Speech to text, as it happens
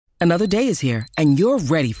Another day is here, and you're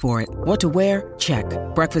ready for it. What to wear? Check.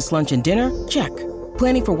 Breakfast, lunch, and dinner? Check.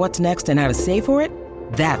 Planning for what's next and how to save for it?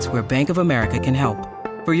 That's where Bank of America can help.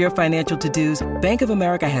 For your financial to-dos, Bank of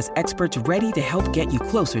America has experts ready to help get you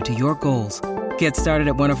closer to your goals. Get started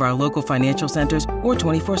at one of our local financial centers or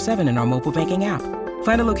 24/7 in our mobile banking app.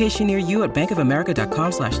 Find a location near you at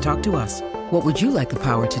bankofamerica.com/talktous. What would you like the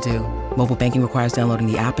power to do? Mobile banking requires downloading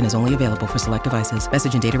the app and is only available for select devices.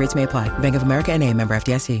 Message and data rates may apply. Bank of America N.A., member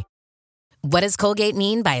FDIC. What does Colgate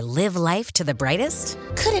mean by live life to the brightest?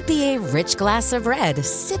 Could it be a rich glass of red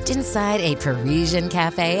sipped inside a Parisian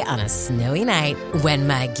cafe on a snowy night when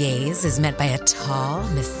my gaze is met by a tall,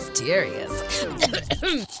 mysterious...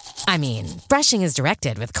 I mean, brushing is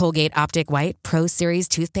directed with Colgate Optic White Pro Series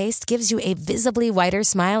toothpaste gives you a visibly whiter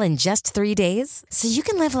smile in just 3 days, so you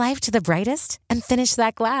can live life to the brightest and finish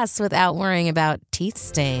that glass without worrying about teeth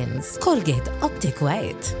stains. Colgate Optic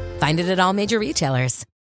White. Find it at all major retailers.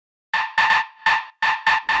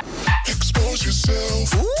 Expose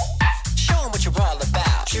yourself. Ooh. Show 'em what you're all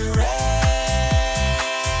about. Dragged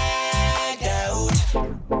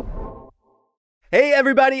Out. Hey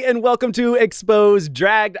everybody, and welcome to Exposed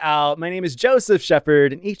Dragged Out. My name is Joseph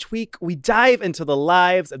Shepard, and each week we dive into the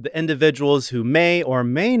lives of the individuals who may or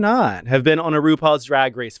may not have been on a RuPaul's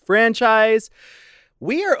Drag Race franchise.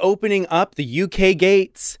 We are opening up the UK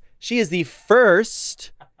gates. She is the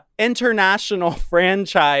first international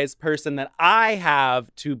franchise person that I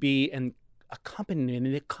have to be an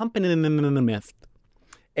accompaniment.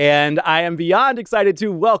 And I am beyond excited to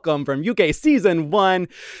welcome from UK Season 1,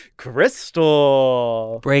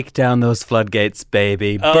 Crystal. Break down those floodgates,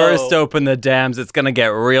 baby. Oh. Burst open the dams. It's going to get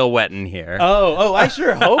real wet in here. Oh, I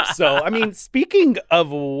sure hope so. I mean, speaking of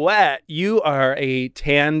wet, you are a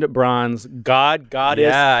tanned bronze goddess.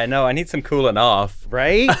 Yeah, I know. I need some cooling off.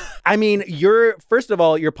 Right? I mean, first of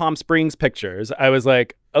all, your Palm Springs pictures, I was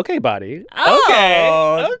like, okay, buddy.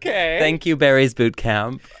 Oh. Okay. Thank you, Barry's Boot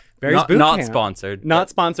Camp. Barry's Boot Not Camp. sponsored. Not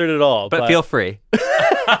sponsored at all. But feel free.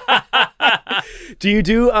 Do you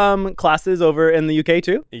do classes over in the UK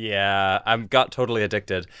too? Yeah, I've got totally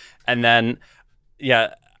addicted. And then,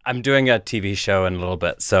 yeah, I'm doing a TV show in a little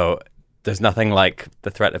bit. So there's nothing like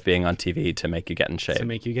the threat of being on TV to make you get in shape. To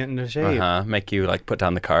make you get into shape. Make you like put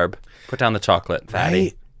down the carb, put down the chocolate, fatty,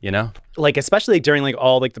 Right. you know? Like, especially during like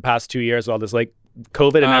all like the past 2 years, all this like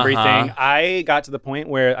COVID and everything, I got to the point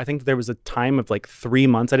where I think there was a time of like 3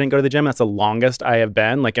 months I didn't go to the gym. That's the longest I have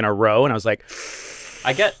been, like in a row. And I was like,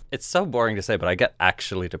 it's so boring to say, but I get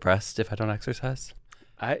actually depressed if I don't exercise.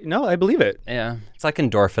 I believe it. Yeah, it's like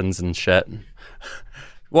endorphins and shit.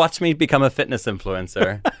 Watch me become a fitness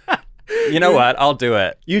influencer. You know what? I'll do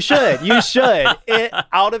it. You should.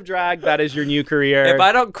 Out of drag, that is your new career. If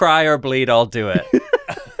I don't cry or bleed, I'll do it.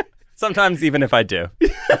 Sometimes even if I do.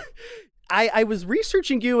 I was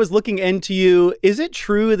researching you, was looking into you. Is it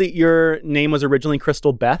true that your name was originally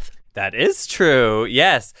Crystal Beth? That is true.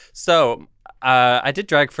 Yes. So I did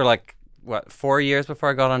drag for 4 years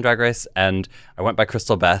before I got on Drag Race, and I went by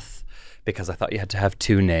Crystal Beth because I thought you had to have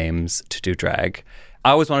two names to do drag.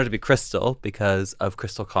 I always wanted to be Crystal because of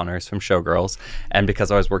Crystal Connors from Showgirls, and because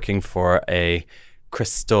I was working for a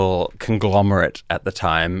crystal conglomerate at the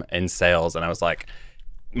time in sales, and I was like,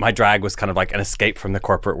 my drag was kind of like an escape from the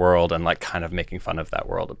corporate world and like kind of making fun of that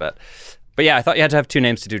world a bit. But yeah, I thought you had to have two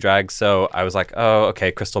names to do drag. So I was like, oh,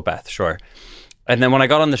 okay, Crystal Beth, sure. And then when I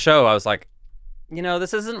got on the show, I was like,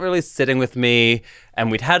 this isn't really sitting with me. And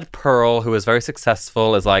we'd had Pearl, who was very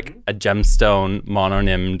successful as like a gemstone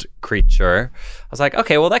mononymed creature. I was like,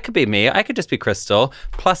 okay, well, that could be me. I could just be Crystal.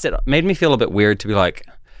 Plus, it made me feel a bit weird to be like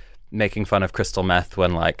making fun of crystal meth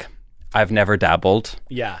when like I've never dabbled.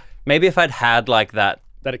 Yeah. Maybe if I'd had like that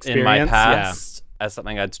experience in my past as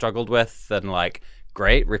something I'd struggled with, then like,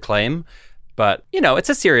 great, reclaim. But, it's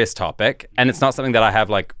a serious topic, and it's not something that I have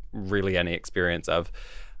like really any experience of.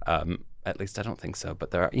 At least I don't think so.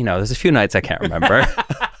 But there are, there's a few nights I can't remember. So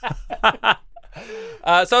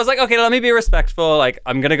I was like, okay, let me be respectful. Like,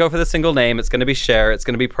 I'm going to go for the single name. It's going to be Cher. It's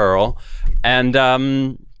going to be Pearl. And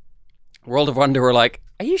World of Wonder were like,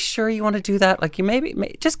 are you sure you want to do that? Like, you maybe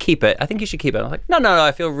just keep it. I think you should keep it. I was like, no,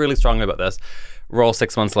 I feel really strongly about this. Roll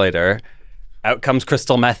 6 months later. Out comes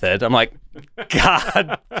Crystal Method. I'm like,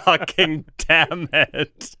 God fucking damn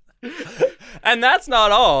it. And that's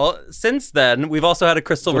not all. Since then, we've also had a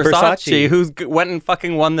Crystal Versace who's went and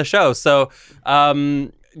fucking won the show. So,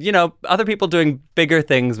 other people doing bigger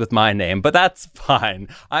things with my name, but that's fine.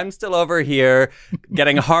 I'm still over here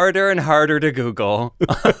getting harder and harder to Google.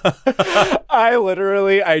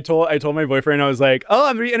 I told my boyfriend, I was like, oh,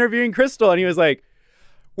 I'm re-interviewing Crystal. And he was like,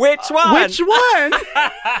 Which one? Which one?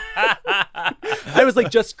 I was like,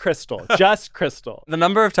 just Crystal. Just Crystal. The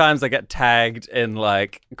number of times I get tagged in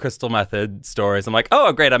like Crystal Method stories, I'm like,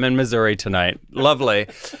 oh, great, I'm in Missouri tonight. Lovely.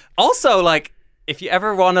 Also, like, if you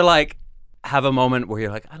ever want to like have a moment where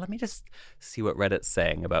you're like, let me just see what Reddit's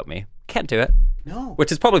saying about me. Can't do it. No.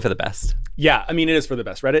 Which is probably for the best. Yeah, I mean, it is for the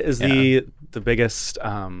best. Reddit is the biggest.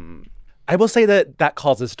 I will say that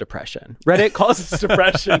causes depression. Reddit causes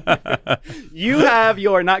depression. You have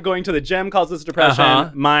your not going to the gym causes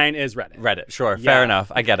depression. Mine is Reddit. Reddit, sure. Yeah. Fair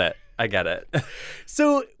enough. I get it.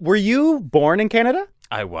 So, were you born in Canada?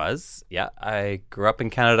 I was. Yeah. I grew up in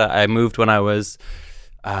Canada. I moved when I was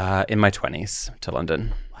in my 20s to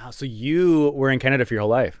London. Wow. So you were in Canada for your whole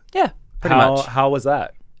life? Yeah, pretty much. How was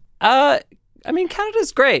that? I mean,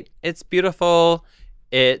 Canada's great. It's beautiful.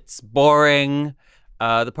 It's boring.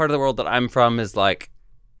 The part of the world that I'm from is like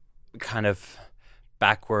kind of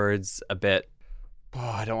backwards a bit.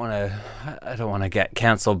 I don't want to get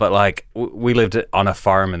canceled, but like we lived on a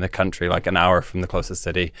farm in the country, like an hour from the closest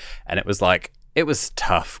city, and it was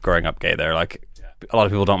tough growing up gay there. Like a lot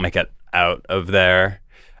of people don't make it out of there,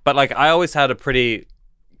 but like I always had a pretty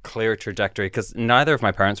clear trajectory because neither of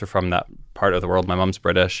my parents were from that part of the world. My mom's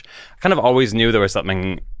British. I kind of always knew there was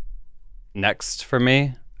something next for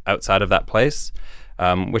me outside of that place,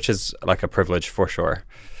 which is like a privilege for sure.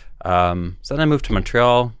 So then I moved to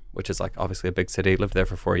Montreal, which is like obviously a big city, lived there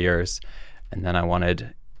for 4 years. And then I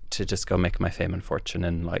wanted to just go make my fame and fortune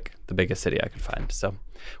in like the biggest city I could find. So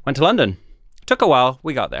went to London. Took a while.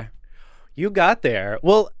 We got there. You got there.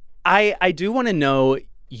 Well, I do want to know,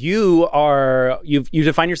 you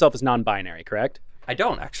define yourself as non-binary, correct? I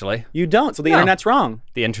don't actually. You don't. So the internet's wrong.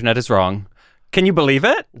 The internet is wrong. Can you believe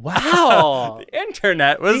it? Wow. The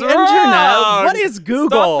internet was The wrong. internet? What is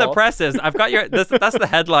Google? Stop the presses. I've got your. That's the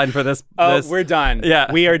headline for this. Oh, we're done. Yeah.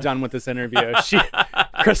 We are done with this interview.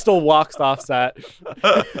 Crystal walks off set.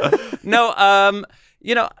 No,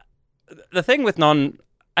 the thing with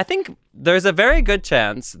I think there's a very good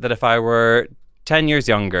chance that if I were 10 years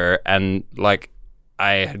younger and like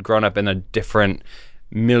I had grown up in a different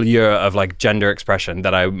milieu of like gender expression,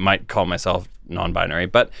 that I might call myself non-binary.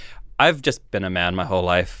 But I've just been a man my whole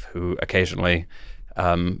life who occasionally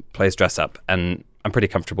plays dress up, and I'm pretty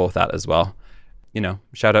comfortable with that as well. You know,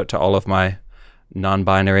 shout out to all of my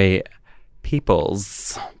non-binary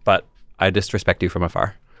peoples, but I disrespect you from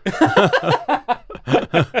afar.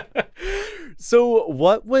 So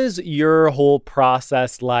what was your whole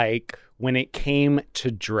process like when it came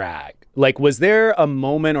to drag? Like, was there a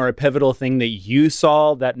moment or a pivotal thing that you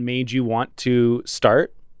saw that made you want to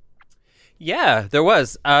start? Yeah, there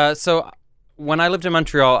was. So when I lived in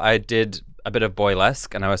Montreal, I did a bit of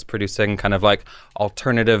boylesque, and I was producing kind of like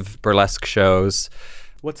alternative burlesque shows.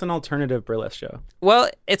 What's an alternative burlesque show? Well,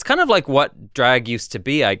 it's kind of like what drag used to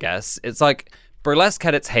be, I guess. It's like burlesque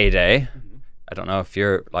had its heyday. I don't know if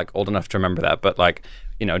you're like old enough to remember that, but like,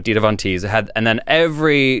 you know, Dita Von Teese had, and then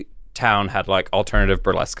every town had like alternative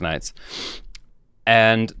burlesque nights.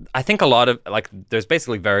 And I think a lot of like, there's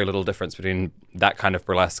basically very little difference between that kind of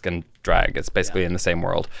burlesque and drag. It's basically in the same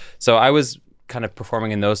world. So I was kind of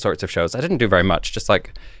performing in those sorts of shows. I didn't do very much, just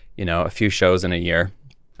like, you know, a few shows in a year.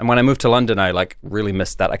 And when I moved to London, I like really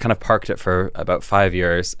missed that. I kind of parked it for about 5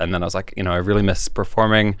 years. And then I was like, you know, I really miss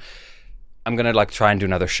performing. I'm going to like try and do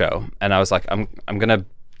another show. And I was like, I'm going to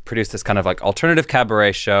produce this kind of like alternative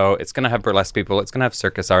cabaret show. It's going to have burlesque people. It's going to have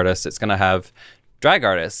circus artists. It's going to have drag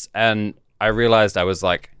artists. And I realized I was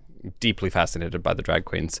like deeply fascinated by the drag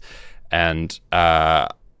queens. And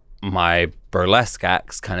my burlesque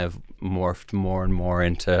acts kind of morphed more and more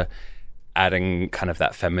into adding kind of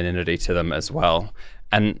that femininity to them as well.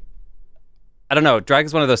 And I don't know, drag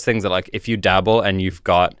is one of those things that like if you dabble and you've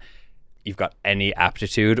got any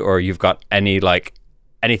aptitude or you've got any like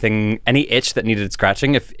anything, any itch that needed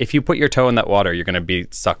scratching, if you put your toe in that water, you're going to be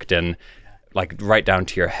sucked in like right down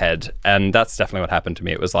to your head. And that's definitely what happened to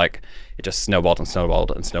me. It was like it just snowballed and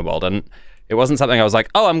snowballed and snowballed. And it wasn't something I was like,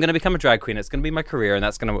 oh, I'm going to become a drag queen. It's going to be my career. And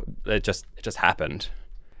it just happened.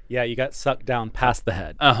 Yeah, you got sucked down past the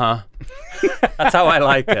head. Uh-huh. That's how I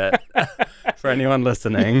like it. For anyone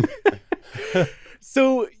listening.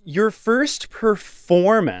 So your first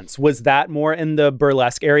performance, was that more in the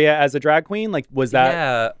burlesque area as a drag queen? Like, was that?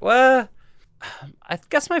 Yeah, well, I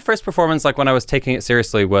guess my first performance, like when I was taking it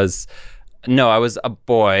seriously, was, no, I was a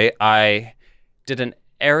boy. I did an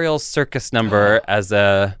aerial circus number as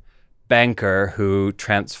a banker who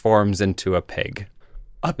transforms into a pig.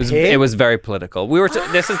 It was very political. We were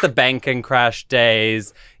this is the banking crash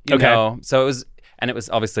days, you know. So it was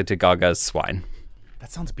obviously to Gaga's Swine.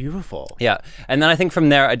 That sounds beautiful. Yeah. And then I think from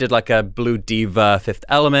there I did like a Blue Diva Fifth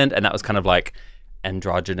Element, and that was kind of like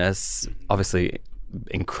androgynous, obviously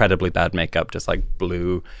incredibly bad makeup, just like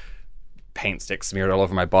blue paint sticks smeared all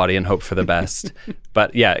over my body and hope for the best.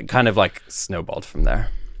 But yeah, it kind of like snowballed from there.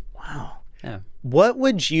 Wow. Yeah. What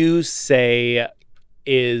would you say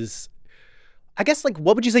is, I guess, like,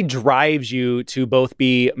 what would you say drives you to both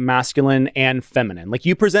be masculine and feminine? Like,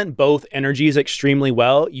 you present both energies extremely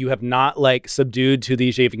well. You have not, like, subdued to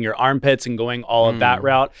the shaving your armpits and going all of that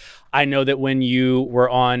route. I know that when you were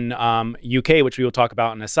on UK, which we will talk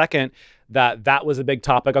about in a second, that was a big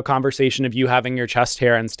topic of conversation of you having your chest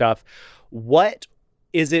hair and stuff. What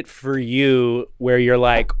is it for you where you're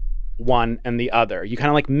like one and the other? You kind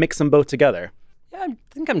of like mix them both together. Yeah, I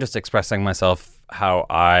think I'm just expressing myself how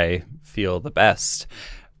I feel the best.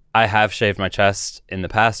 I have shaved my chest in the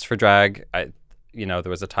past for drag. There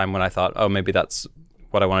was a time when I thought, oh, maybe that's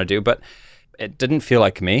what I want to do, but it didn't feel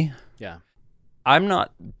like me. Yeah. I'm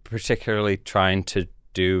not particularly trying to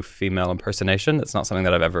do female impersonation. It's not something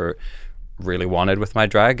that I've ever really wanted with my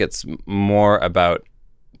drag. It's more about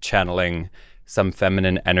channeling some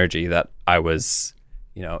feminine energy that I was,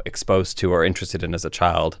 exposed to or interested in as a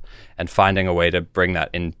child, and finding a way to bring that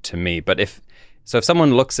into me. But if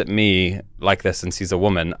someone looks at me like this and sees a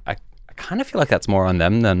woman, I kind of feel like that's more on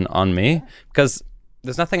them than on me, because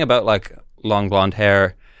there's nothing about like long blonde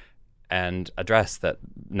hair and a dress that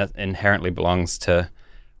inherently belongs to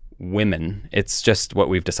women. It's just what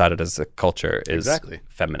we've decided as a culture is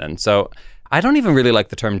feminine. So I don't even really like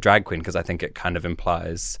the term drag queen, because I think it kind of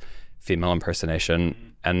implies female impersonation.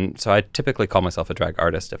 And so I typically call myself a drag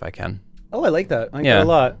artist if I can. Oh, I like that. I like that a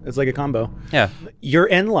lot. It's like a combo. Yeah. You're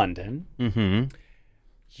in London. Mm-hmm.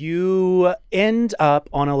 You end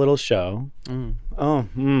up on a little show.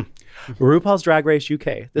 RuPaul's Drag Race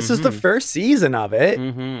UK. This is the first season of it.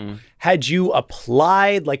 Mm-hmm. Had you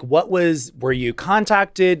applied? Like, were you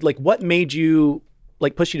contacted? Like, what made you,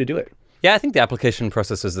 like, push you to do it? Yeah, I think the application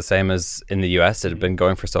process is the same as in the US. It had been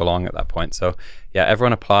going for so long at that point. So yeah,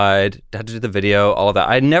 everyone applied, had to do the video, all of that.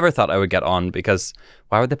 I never thought I would get on, because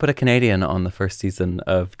why would they put a Canadian on the first season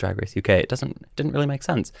of Drag Race UK? It didn't really make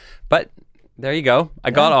sense. But there you go.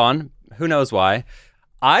 I got on. Who knows why?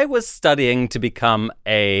 I was studying to become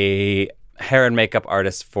a hair and makeup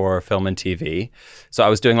artist for film and TV. So I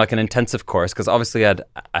was doing like an intensive course, because obviously I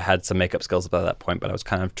had some makeup skills by that point, but I was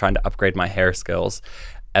kind of trying to upgrade my hair skills.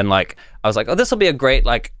 And like, I was like, oh, this will be a great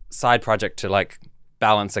like side project to like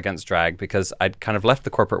balance against drag, because I'd kind of left the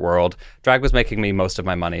corporate world. Drag was making me most of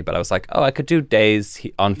my money, but I was like, oh, I could do days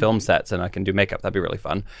on film sets and I can do makeup. That'd be really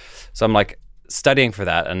fun. So I'm like studying for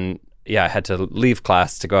that. And yeah, I had to leave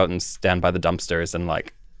class to go out and stand by the dumpsters and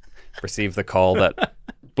like receive the call that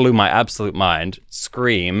blew my absolute mind,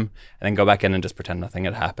 scream, and then go back in and just pretend nothing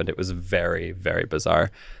had happened. It was very, very bizarre.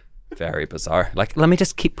 Very bizarre. Like, let me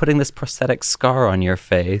just keep putting this prosthetic scar on your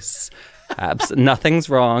face. Nothing's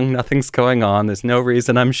wrong. Nothing's going on. There's no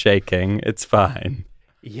reason I'm shaking. It's fine.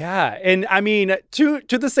 Yeah. And I mean, to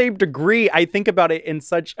the same degree, I think about it in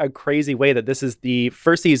such a crazy way that this is the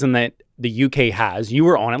first season that the UK has. You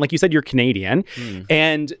were on it. Like you said, you're Canadian.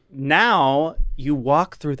 And now you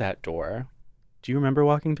walk through that door. Do you remember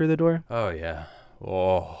walking through the door? Oh, yeah.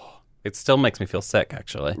 Oh, it still makes me feel sick,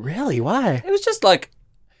 actually. Really? Why? It was just like,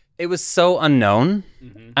 it was so unknown.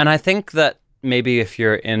 And I think that maybe if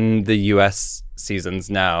you're in the US seasons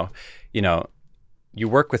now, you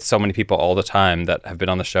work with so many people all the time that have been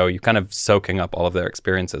on the show. You're kind of soaking up all of their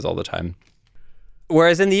experiences all the time.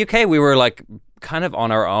 Whereas in the UK, we were like kind of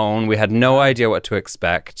on our own. We had no idea what to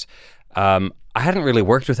expect. I hadn't really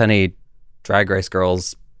worked with any Drag Race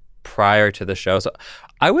girls prior to the show. So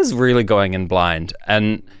I was really going in blind.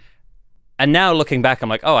 And now looking back, I'm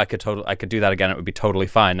like, oh, I could do that again. It would be totally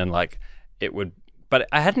fine. And like, it would, but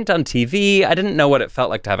I hadn't done TV. I didn't know what it felt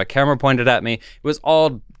like to have a camera pointed at me. It was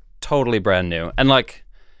all totally brand new. And like,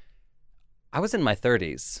 I was in my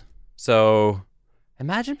 30s. So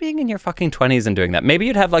imagine being in your fucking 20s and doing that. Maybe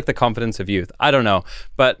you'd have like the confidence of youth. I don't know.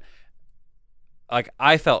 But like,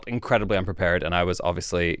 I felt incredibly unprepared, and I was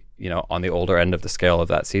obviously, on the older end of the scale of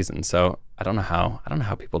that season. So I don't know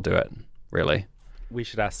how people do it, really. We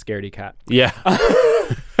should ask Scaredy Cat. Yeah.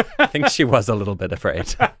 I think she was a little bit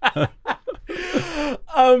afraid.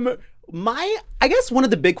 I guess one of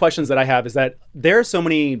the big questions that I have is that there are so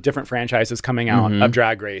many different franchises coming out of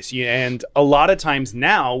Drag Race. And a lot of times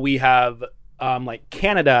now we have like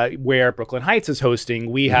Canada, where Brooklyn Heights is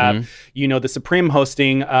hosting. We have, the Supreme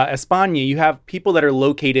hosting España. You have people that are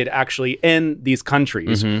located actually in these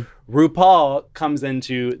countries. RuPaul comes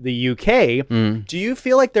into the UK. Do you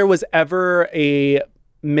feel like there was ever a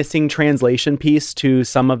missing translation piece to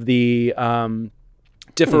some of the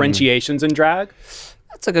differentiations in drag?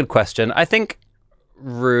 That's a good question. I think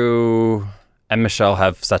Ru and Michelle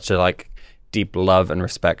have such a like deep love and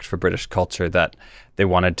respect for British culture that they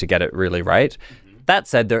wanted to get it really right. That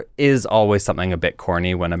said, there is always something a bit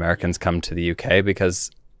corny when Americans come to the UK because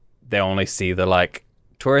they only see the like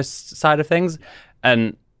tourist side of things.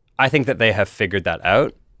 And I think that they have figured that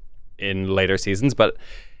out in later seasons, but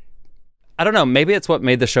I don't know, maybe it's what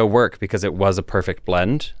made the show work because it was a perfect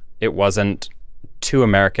blend. It wasn't too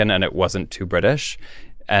American and it wasn't too British,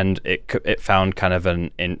 and it found kind of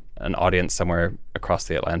an audience somewhere across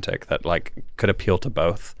the Atlantic that like could appeal to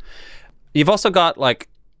both. You've also got like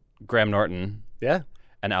Graham Norton,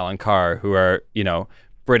 and Alan Carr, who are, you know,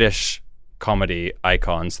 British comedy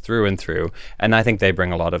icons through and through, and I think they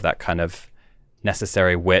bring a lot of that kind of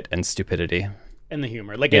necessary wit and stupidity and the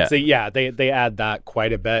humor. Like it's they add that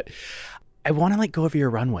quite a bit. I want to like go over your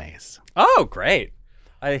runways. Oh, great.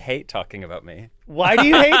 I hate talking about me. Why do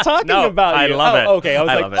you hate talking about you? I love it. Okay, I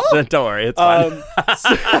was love it. Don't worry, it's fine.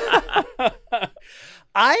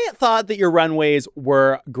 I thought that your runways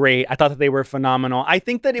were great. I thought that they were phenomenal. I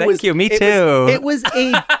think that Thank you. Me too. It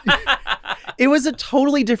was a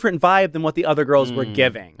totally different vibe than what the other girls were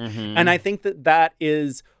giving. And I think that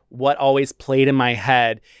is what always played in my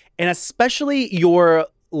head. And especially your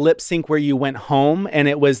lip sync where you went home and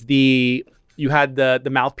it was you had the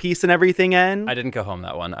mouthpiece and everything in. I didn't go home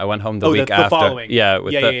that one. I went home the week after. Following. Yeah,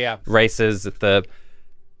 with the races, the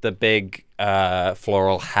big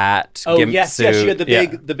floral hat. Oh, gimp yes, suit. yes, she had the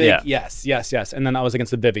big, yeah. yes. And then that was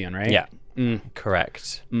against the Vivian, right? Yeah,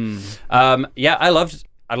 correct. I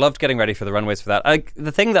loved getting ready for the runways for that.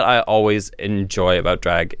 The thing that I always enjoy about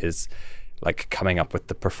drag is like coming up with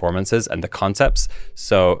the performances and the concepts.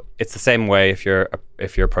 So it's the same way if you're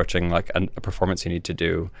approaching like a performance you need to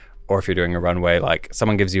do, or if you're doing a runway, like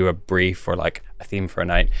someone gives you a brief or like a theme for a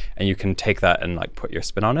night, and you can take that and like put your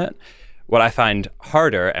spin on it. What I find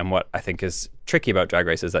harder and what I think is tricky about Drag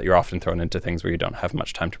Race is that you're often thrown into things where you don't have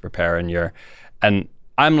much time to prepare, and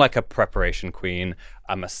I'm like a preparation queen.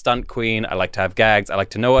 I'm a stunt queen. I like to have gags. I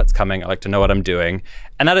like to know what's coming. I like to know what I'm doing.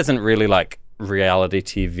 And that isn't really like reality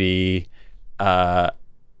TV.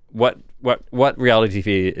 What reality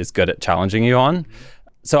TV is good at challenging you on.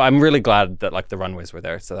 So I'm really glad that like the runways were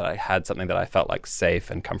there so that I had something that I felt like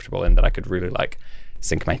safe and comfortable in, that I could really like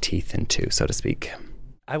sink my teeth into, so to speak.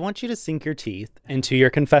 I want you to sink your teeth into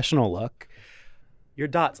your confessional look. Your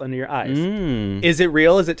dots under your eyes. Is it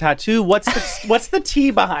real? Is it tattoo? What's the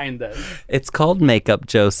tea behind this? It's called makeup,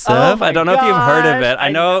 Joseph. Oh my I don't know if you've heard of it.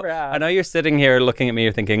 gosh, I know you're sitting here looking at me,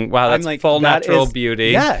 you're thinking, wow, that's like, full that natural is-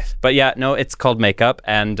 beauty. Yes. But yeah, no, it's called makeup,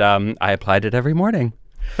 and I applied it every morning.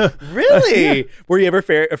 Really? Were you ever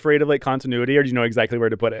afraid of like continuity, or do you know exactly where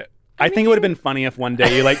to put it? I think it would have been funny if one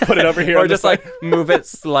day you like put it over here Or on the just like move it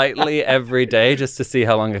slightly every day just to see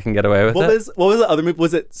how long I can get away with it. What was the other movie?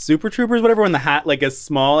 Was it Super Troopers, whatever, when the hat like is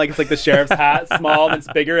small, like it's like the sheriff's hat, small, and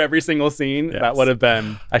it's bigger every single scene? Yes. That would have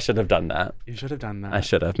been. I should have done that. You should have done that. I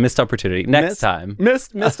should have. Missed opportunity. Next time.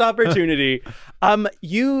 Missed opportunity.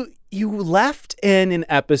 You left in an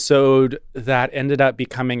episode that ended up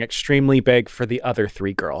becoming extremely big for the other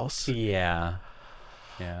three girls. Yeah.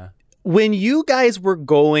 When you guys were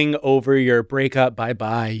going over your breakup,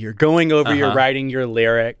 bye-bye, you're going over your writing your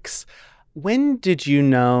lyrics, when did you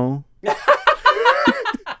know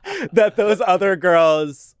that those other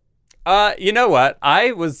girls... You know what?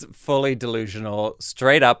 I was fully delusional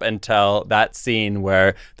straight up until that scene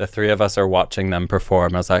where the three of us are watching them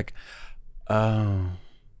perform. I was like, oh,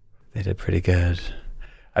 they did pretty good.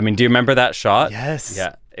 I mean, do you remember that shot? Yes.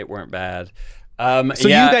 Yeah, it weren't bad. So you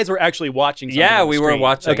guys were actually watching something Yeah, on the we were screen.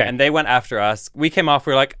 watching, Okay. and they went after us. We came off,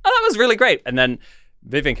 we were like, oh, that was really great. And then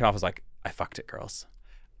Vivian came off, was like, I fucked it, girls.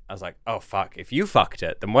 I was like, oh, fuck. If you fucked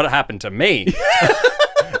it, then what happened to me?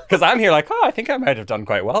 Because I'm here like, oh, I think I might have done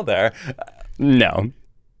quite well there. No.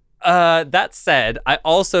 That said, I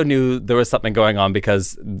also knew there was something going on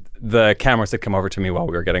because the cameras had come over to me while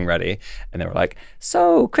we were getting ready, and they were like,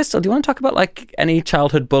 so Crystal, do you want to talk about like any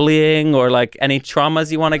childhood bullying or like any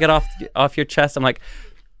traumas you want to get off your chest? I'm like,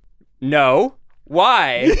 no.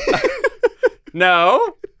 Why?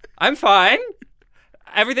 No, I'm fine.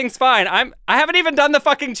 Everything's fine. I haven't even done the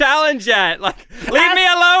fucking challenge yet. Like, leave me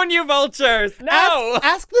alone, you vultures. No.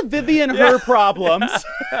 Ask the Vivian her problems.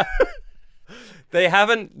 They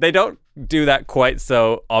don't do that quite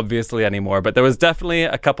so obviously anymore, but there was definitely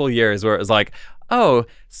a couple years where it was like, oh,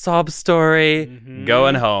 sob story,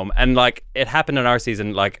 going home. And like, it happened in our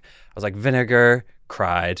season. Like, I was like, Vinegar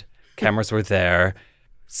cried, cameras were there.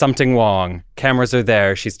 Something wrong, cameras are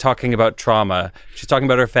there. She's talking about trauma. She's talking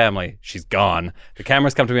about her family. She's gone. The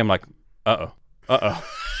cameras come to me. I'm like, uh-oh.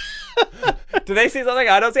 Do they see something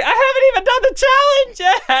I don't see? I haven't even done the challenge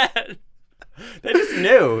yet. They just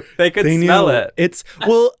knew. They could They smell knew. it. It's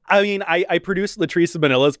well, I mean, I produce Latrice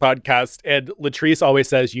Manila's podcast, and Latrice always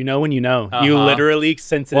says, "You know when you know." You literally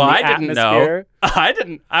sense it in the atmosphere. I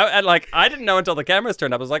didn't know until the cameras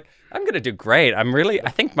turned up. I was like, I'm gonna do great. I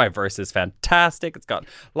think my verse is fantastic. It's got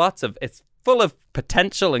it's full of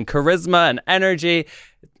potential and charisma and energy.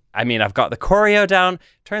 I mean, I've got the choreo down.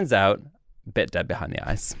 Turns out, a bit dead behind the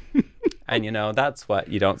eyes. And that's what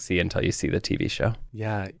you don't see until you see the TV show.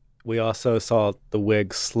 Yeah. We also saw the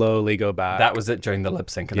wig slowly go back. That was it during the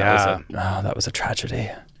lip sync. And that was a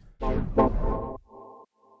tragedy.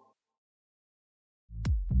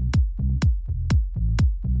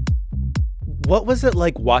 What was it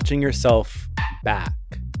like watching yourself back?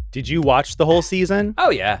 Did you watch the whole season?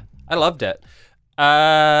 Oh, yeah. I loved it.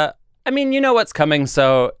 I mean, you know what's coming,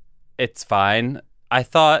 so it's fine. I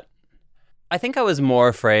think I was more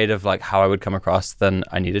afraid of like how I would come across than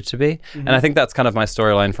I needed to be. Mm-hmm. And I think that's kind of my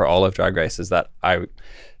storyline for all of Drag Race, is that I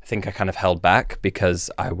think I kind of held back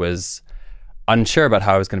because I was unsure about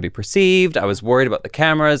how I was going to be perceived. I was worried about the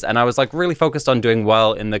cameras, and I was like really focused on doing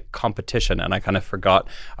well in the competition. And I kind of forgot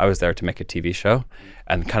I was there to make a TV show,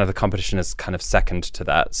 and kind of the competition is kind of second to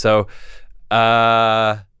that. So,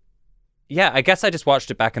 yeah, I guess I just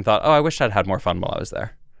watched it back and thought, oh, I wish I'd had more fun while I was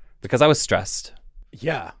there, because I was stressed.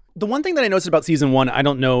 Yeah. The one thing that I noticed about season 1, I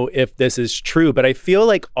don't know if this is true, but I feel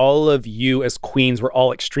like all of you as queens were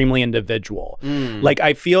all extremely individual. Like,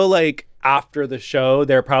 I feel like after the show,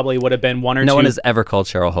 there probably would have been one or two. No one has ever called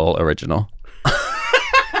Cheryl Hole original.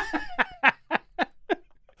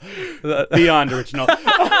 Beyond original.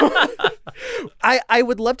 I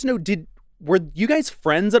would love to know, were you guys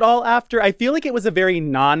friends at all after? I feel like it was a very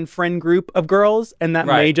non-friend group of girls, and that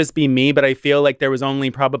may just be me, but I feel like there was only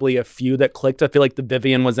probably a few that clicked. I feel like the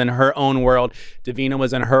Vivian was in her own world. Davina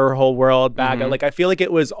was in her whole world. Baga. Like, I feel like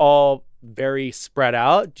it was all very spread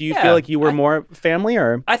out. Do you feel like you were more family,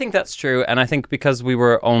 or? I think that's true. And I think because we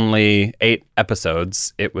were only 8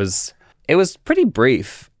 episodes, it was pretty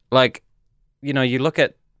brief. Like, you look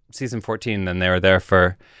at season 14 and they were there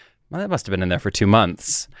for, well, that must have been in there for 2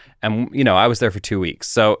 months. And, I was there for 2 weeks.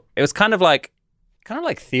 So it was kind of like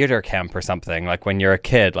theater camp or something. Like when you're a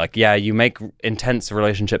kid, like, yeah, you make intense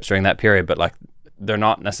relationships during that period, but like they're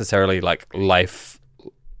not necessarily like life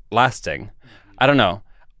lasting. I don't know.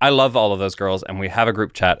 I love all of those girls, and we have a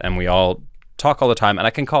group chat and we all talk all the time, and I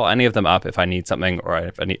can call any of them up if I need something or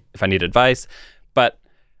if I need advice. But,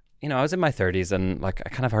 I was in my 30s and like I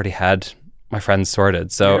kind of already had my friends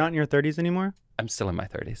sorted. So you're not in your 30s anymore? I'm still in my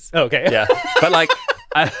 30s. Oh, okay. Yeah. But like,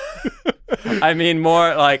 I mean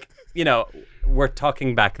more like, we're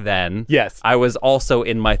talking back then. Yes. I was also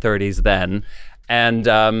in my 30s then. And,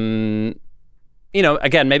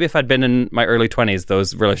 again, maybe if I'd been in my early 20s,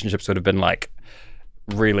 those relationships would have been like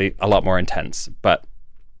really a lot more intense. But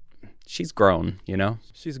she's grown,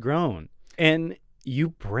 She's grown. And you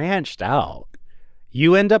branched out.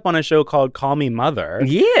 You end up on a show called Call Me Mother.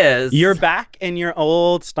 Yes. You're back in your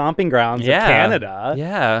old stomping grounds of Canada.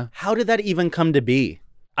 Yeah. How did that even come to be?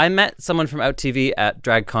 I met someone from Out TV at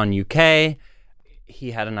DragCon UK.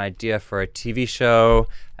 He had an idea for a TV show,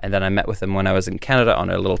 and then I met with him when I was in Canada on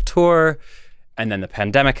a little tour, and then the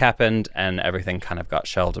pandemic happened, and everything kind of got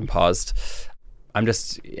shelved and paused. And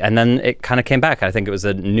then it kind of came back. I think it was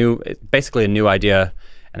basically a new idea,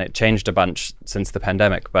 and it changed a bunch since the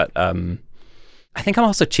pandemic, but I think I'm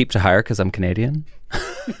also cheap to hire because I'm Canadian. What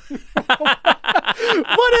does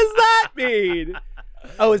that mean?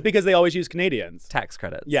 Oh, it's because they always use Canadians. Tax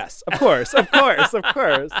credits. Yes, of course.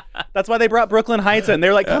 That's why they brought Brooklyn Heights in.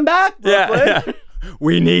 They're like, come back, Brooklyn. Yeah.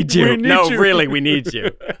 We need you. Really, we need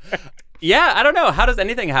you. Yeah, I don't know. How does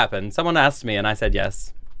anything happen? Someone asked me and I said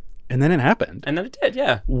yes. And then it happened. And then it did,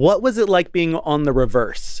 yeah. What was it like being on the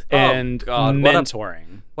reverse and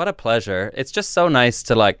mentoring? What a pleasure. It's just so nice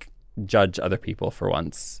to like judge other people for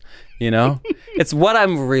once, It's what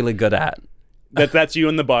I'm really good at. That's you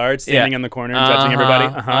in the bar standing in the corner judging everybody.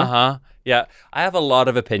 Yeah, I have a lot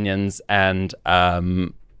of opinions, and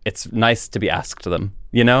it's nice to be asked them,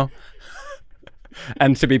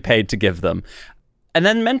 and to be paid to give them. And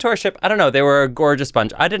then mentorship, I don't know, they were a gorgeous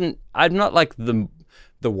bunch. I'm not like the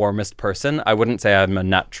warmest person. I wouldn't say I'm a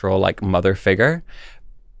natural like mother figure,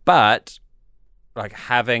 but like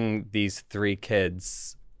having these 3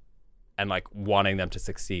 kids and like wanting them to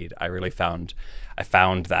succeed, I found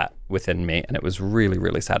that within me, and it was really,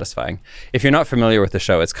 really satisfying. If you're not familiar with the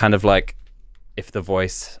show, it's kind of like if The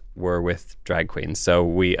Voice were with drag queens. So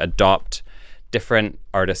we adopt different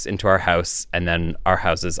artists into our house, and then our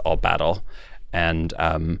houses all battle, and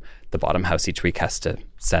the bottom house each week has to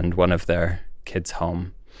send one of their kids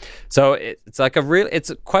home. So it's like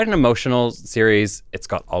it's quite an emotional series. It's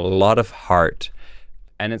got a lot of heart,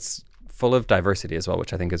 and it's full of diversity as well,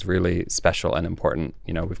 which I think is really special and important.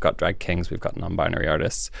 You know, we've got drag kings, we've got non-binary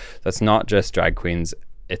artists. So it's not just drag queens.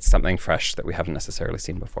 It's something fresh that we haven't necessarily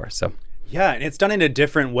seen before. So yeah, and it's done in a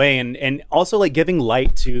different way, and also like giving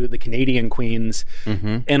light to the Canadian queens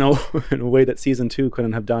in a way that season 2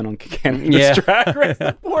 couldn't have done on Canada's Drag Race.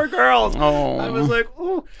 The poor girls. Oh. I was like,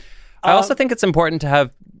 ooh. I also think it's important to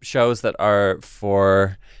have shows that are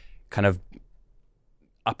for kind of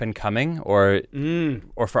up and coming or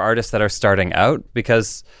for artists that are starting out,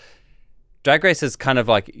 because Drag Race is kind of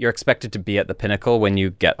like you're expected to be at the pinnacle when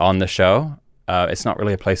you get on the show. It's not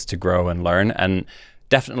really a place to grow and learn, and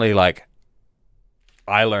definitely like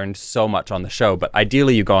I learned so much on the show, but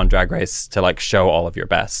ideally you go on Drag Race to like show all of your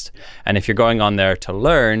best. And if you're going on there to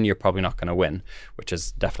learn, you're probably not going to win, which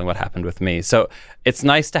is definitely what happened with me. So it's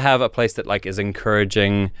nice to have a place that like is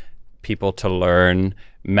encouraging people to learn,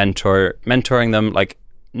 mentoring them, like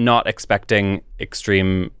not expecting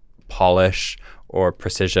extreme polish or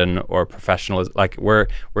precision or professionalism. Like we're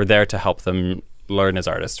there to help them learn as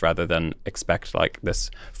artists rather than expect like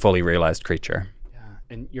this fully realized creature.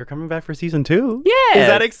 And you're coming back for season 2? Yeah. Is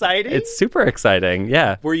that exciting? It's super exciting.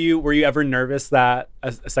 Yeah. Were you ever nervous that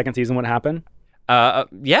a second season would happen?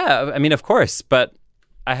 Yeah. I mean, of course, but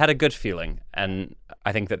I had a good feeling, and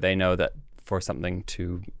I think that they know that for something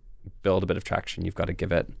to build a bit of traction, you've got to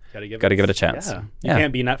give it a chance. Yeah. You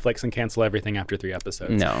can't be Netflix and cancel everything after 3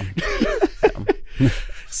 episodes. No.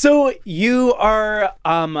 So you are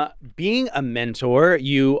being a mentor.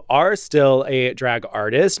 You are still a drag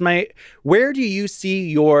artist. Where do you see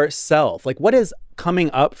yourself? Like, what is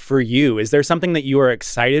coming up for you? Is there something that you are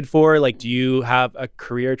excited for? Like, do you have a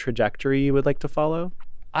career trajectory you would like to follow?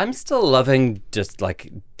 I'm still loving just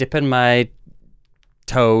like dipping my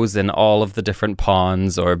toes in all of the different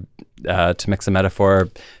ponds, or to mix a metaphor,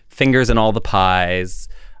 fingers in all the pies.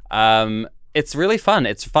 It's really fun.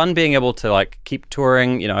 It's fun being able to like keep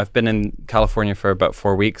touring. You know, I've been in California for about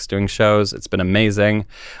 4 weeks doing shows. It's been amazing.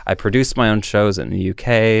 I produce my own shows in the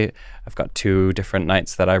UK. I've got 2 different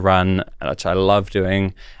nights that I run, which I love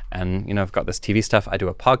doing. And, you know, I've got this TV stuff. I do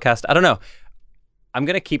a podcast. I don't know. I'm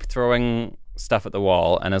going to keep throwing stuff at the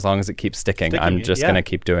wall. And as long as it keeps sticking I'm just going to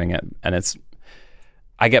keep doing it. And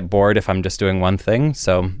I get bored if I'm just doing one thing.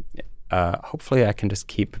 So hopefully I can just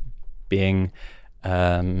keep being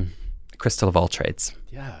Crystal of all trades.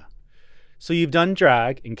 Yeah. So you've done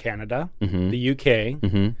drag in Canada, the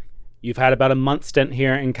UK. You've had about a month stint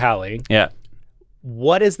here in Cali. Yeah.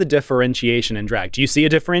 What is the differentiation in drag? Do you see a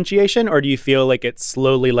differentiation, or do you feel like it's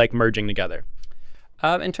slowly like merging together?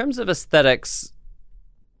 In terms of aesthetics,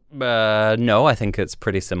 no, I think it's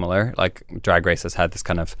pretty similar. Like Drag Race has had this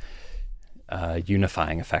kind of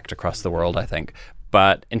unifying effect across the world, I think.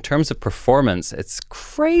 But in terms of performance, it's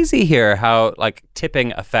crazy here how like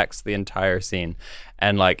tipping affects the entire scene.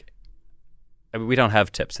 And like, we don't have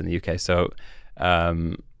tips in the UK. So,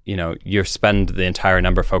 you know, you spend the entire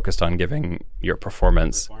number focused on giving your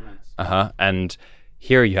performance. And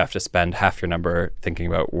here you have to spend half your number thinking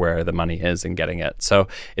about where the money is and getting it. So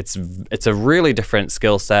it's a really different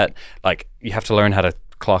skill set. Like you have to learn how to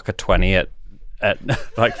clock a 20 at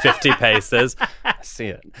like 50 paces. I see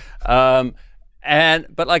it.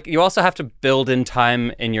 But like you also have to build in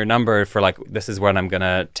time in your number for like, this is when I'm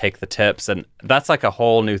gonna take the tips, and that's like a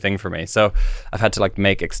whole new thing for me. So I've had to like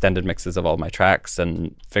make extended mixes of all my tracks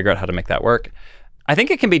and figure out how to make that work. I think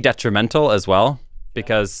it can be detrimental as well,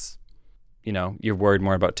 because you know you're worried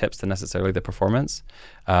more about tips than necessarily the performance.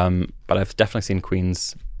 But I've definitely seen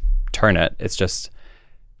queens turn it. It's just,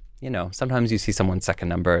 you know, sometimes you see someone's second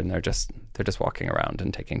number and they're just walking around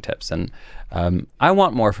and taking tips, and I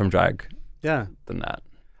want more from drag. Than that.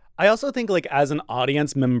 I also think like as an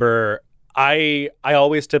audience member, I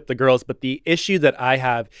always tip the girls, but the issue that I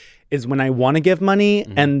have is when I want to give money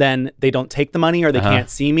and then they don't take the money, or they can't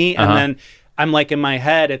see me, and then I'm like in my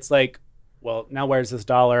head it's like, well, now where's this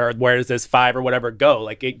dollar, or where's this $5 or whatever go?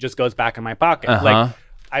 Like it just goes back in my pocket. Like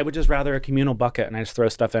I would just rather a communal bucket and I just throw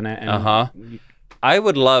stuff in it. And I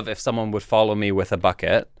would love if someone would follow me with a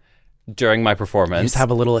bucket during my performance. Just have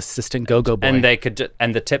a little assistant go-go boy. And they could,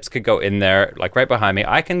 and the tips could go in there, like right behind me.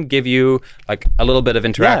 I can give you like a little bit of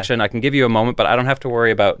interaction. I can give you a moment, but I don't have to worry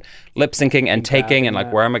about lip syncing and taking and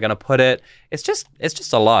like where am I going to put it. It's just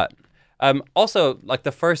a lot. Also, like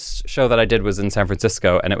the first show that I did was in San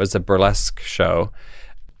Francisco, and it was a burlesque show.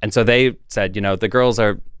 And so they said, you know, the girls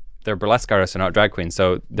they're burlesque artists, they're not drag queens,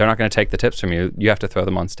 so they're not going to take the tips from you. You have to throw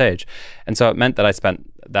them on stage. And so it meant that I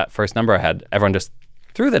spent that first number I had, everyone just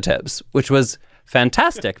threw the tips, which was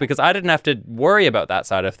fantastic because I didn't have to worry about that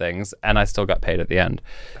side of things, and I still got paid at the end.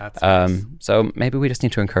 That's nice. So maybe we just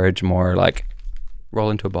need to encourage more like roll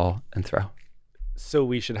into a ball and throw. So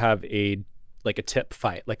we should have a tip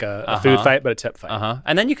fight, like a food fight, but a tip fight.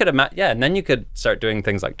 And then you could and then you could start doing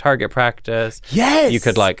things like target practice. Yes. You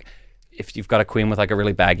could like, if you've got a queen with like a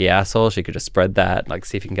really baggy asshole, she could just spread that, like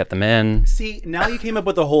see if you can get them in. See, now you came up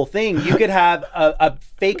with the whole thing. You could have a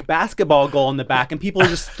fake basketball goal in the back, and people are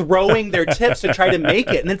just throwing their tips to try to make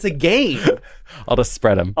it, and it's a game. I'll just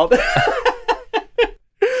spread them.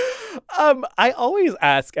 I always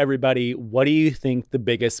ask everybody, what do you think the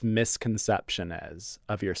biggest misconception is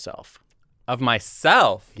of yourself? Of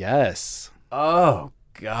myself? Yes. Oh,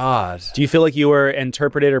 God. Do you feel like you were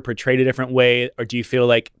interpreted or portrayed a different way? Or do you feel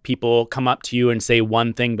like people come up to you and say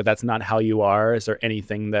one thing, but that's not how you are? Is there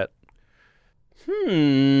anything that...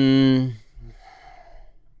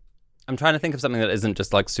 I'm trying to think of something that isn't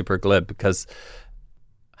just like super glib, because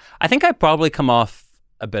I think I probably come off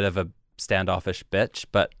a bit of a standoffish bitch,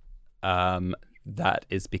 but that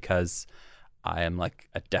is because I am like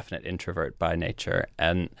a definite introvert by nature.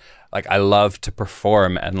 And like I love to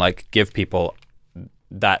perform and like give people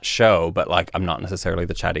that show, but like I'm not necessarily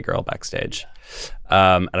the chatty girl backstage.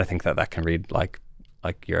 And I think that can read like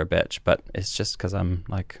you're a bitch, but it's just because I'm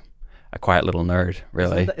like a quiet little nerd,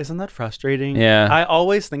 really. Isn't that frustrating? Yeah. I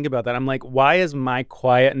always think about that. I'm like, why is my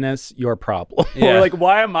quietness your problem? Yeah. Or like,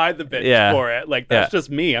 why am I the bitch Yeah. for it? Like, that's Yeah. just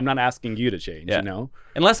me. I'm not asking you to change, Yeah. you know?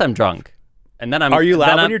 Unless I'm drunk. And then I'm... Are you loud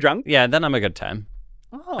then when I'm- you're drunk? Yeah, then I'm a good time.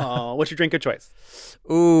 Oh, what's your drink of choice?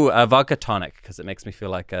 Ooh, a vodka tonic, because it makes me feel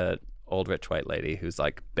like a old rich white lady who's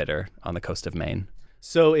like bitter on the coast of Maine.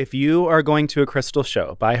 So if you are going to a Crystal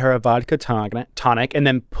show, buy her a vodka tonic and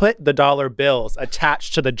then put the dollar bills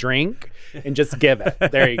attached to the drink and just give it.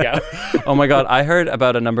 There you go. Oh my God, I heard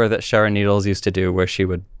about a number that Sharon Needles used to do where she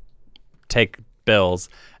would take bills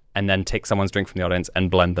and then take someone's drink from the audience and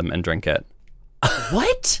blend them and drink it.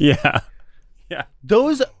 What? Yeah.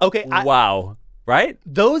 Those, okay, Wow. Right?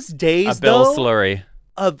 those days, A bill though, slurry.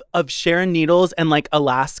 of Sharon Needles and like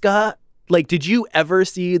Alaska, like, did you ever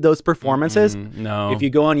see those performances? No. If you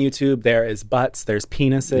go on YouTube, there is butts, there's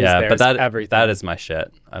penises, Yeah, there's but everything. that is my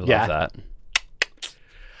shit. I love Yeah. that.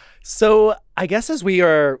 So I guess as we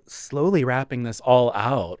are slowly wrapping this all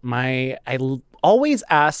out, always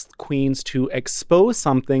ask queens to expose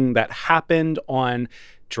something that happened on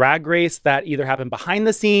Drag Race that either happened behind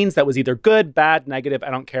the scenes, that was either good, bad, negative, I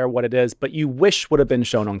don't care what it is, but you wish would have been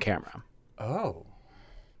shown on camera. Oh.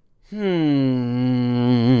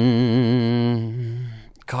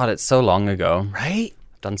 God, it's so long ago. Right?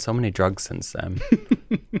 I've done so many drugs since then.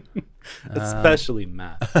 Especially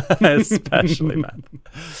math. Especially, man.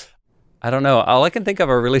 I don't know. All I can think of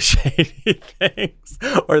are really shady things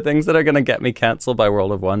or things that are going to get me canceled by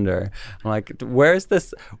World of Wonder. I'm like, where's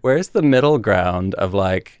the middle ground of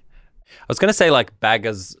like, I was going to say like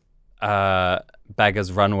Baga's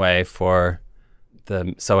runway for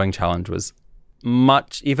the sewing challenge was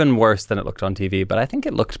much even worse than it looked on TV, but I think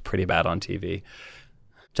it looked pretty bad on TV.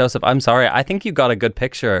 Joseph, I'm sorry. I think you got a good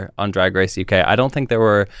picture on Drag Race UK. I don't think there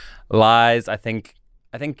were lies. I think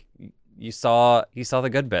you saw the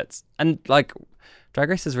good bits. And like Drag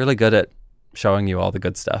Race is really good at showing you all the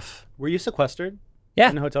good stuff. Were you sequestered Yeah.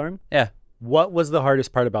 in a hotel room? Yeah. What was the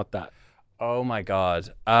hardest part about that? Oh my God.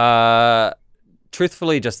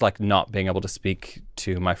 Truthfully, just like not being able to speak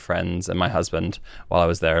to my friends and my husband while I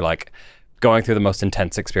was there, like going through the most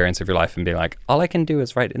intense experience of your life and being like, all I can do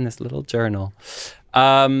is write in this little journal.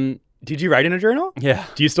 Did you write in a journal? Yeah.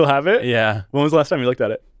 Do you still have it? Yeah. When was the last time you looked at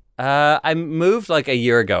it? I moved like a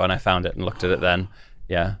year ago and I found it and looked at it then.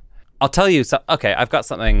 Yeah. I'll tell you. So, okay, I've got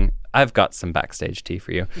some backstage tea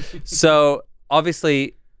for you. So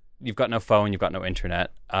obviously you've got no phone, you've got no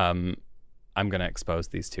internet. I'm going to expose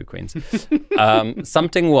these two queens.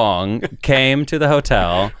 Something Wong came to the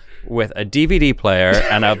hotel with a DVD player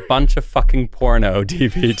and a bunch of fucking porno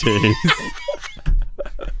DVDs,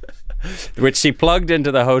 which she plugged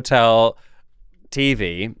into the hotel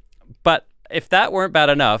TV. But if that weren't bad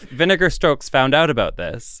enough, Vinegar Strokes found out about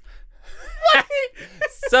this.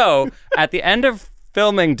 So at the end of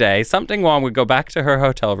filming day, Something Wong would go back to her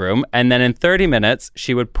hotel room, and then in 30 minutes,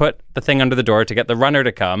 she would put the thing under the door to get the runner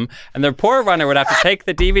to come, and the poor runner would have to take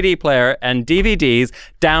the DVD player and DVDs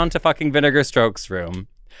down to fucking Vinegar Strokes' room.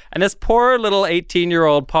 And this poor little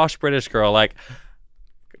 18-year-old posh British girl, like,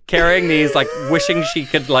 carrying these, like, wishing she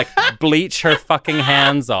could, like, bleach her fucking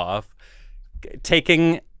hands off,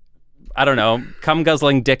 taking, I don't know,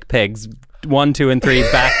 cum-guzzling dick pigs, 1, 2, and 3,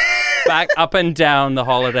 back up and down the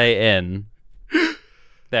Holiday Inn.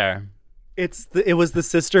 There. It was the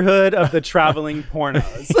sisterhood of the traveling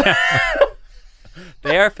pornos.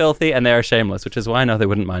 They are filthy and they are shameless, which is why I know they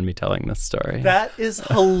wouldn't mind me telling this story. That is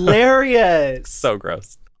hilarious. So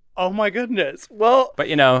gross. Oh my goodness. Well, But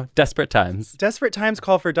desperate times. desperate times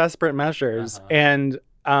call for desperate measures. And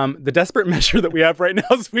the desperate measure that we have right now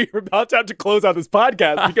is we're about to have to close out this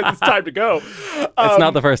podcast because it's time to go. It's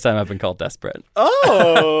not the first time I've been called desperate.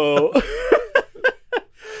 Oh.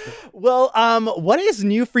 Well, what is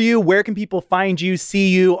new for you? Where can people find you, see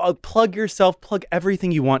you? Plug yourself, plug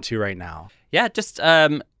everything you want to right now. Yeah, just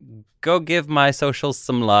go give my socials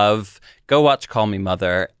some love. Go watch Call Me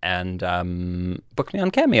Mother and book me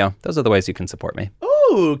on Cameo. Those are the ways you can support me.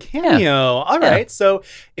 Ooh, Cameo. All right. So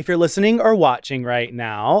if you're listening or watching right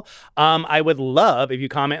now, I would love if you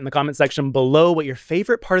comment in the comment section below what your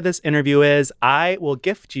favorite part of this interview is. I will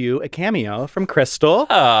gift you a cameo from Crystal.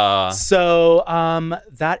 So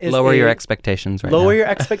that is Lower your expectations right now. Lower your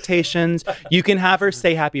expectations. You can have her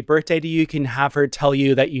say happy birthday to you. You can have her tell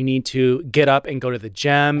you that you need to get up and go to the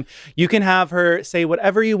gym. You can have her say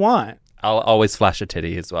whatever you want. I'll always flash a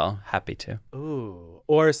titty as well. Happy to. Ooh.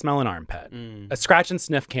 Or smell an armpit. A scratch and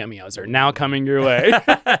sniff cameos are now coming your way.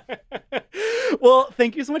 Well,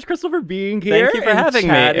 thank you so much, Crystal, for being here. Thank you for and having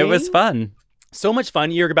chatting. me. It was fun. So much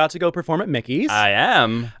fun. You're about to go perform at Mickey's. I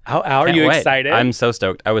am. How are Can't you wait. excited? I'm so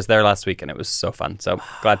stoked. I was there last week and it was so fun. So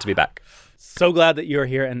glad to be back. So glad that you're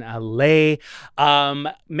here in LA.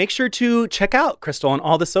 Make sure to check out Crystal on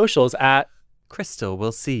all the socials at Crystal,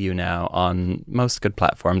 we'll see you now on most good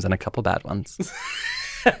platforms and a couple bad ones.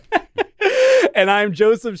 And I'm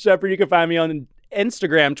Joseph Shepard. You can find me on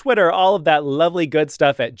Instagram, Twitter, all of that lovely good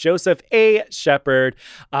stuff at Joseph A. Shepard.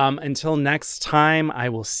 Until next time, I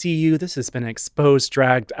will see you. This has been Exposed,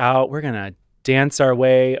 Dragged Out. We're going to dance our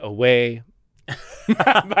way away.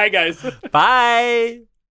 Bye, guys. Bye.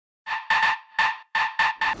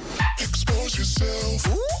 Expose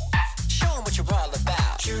yourself.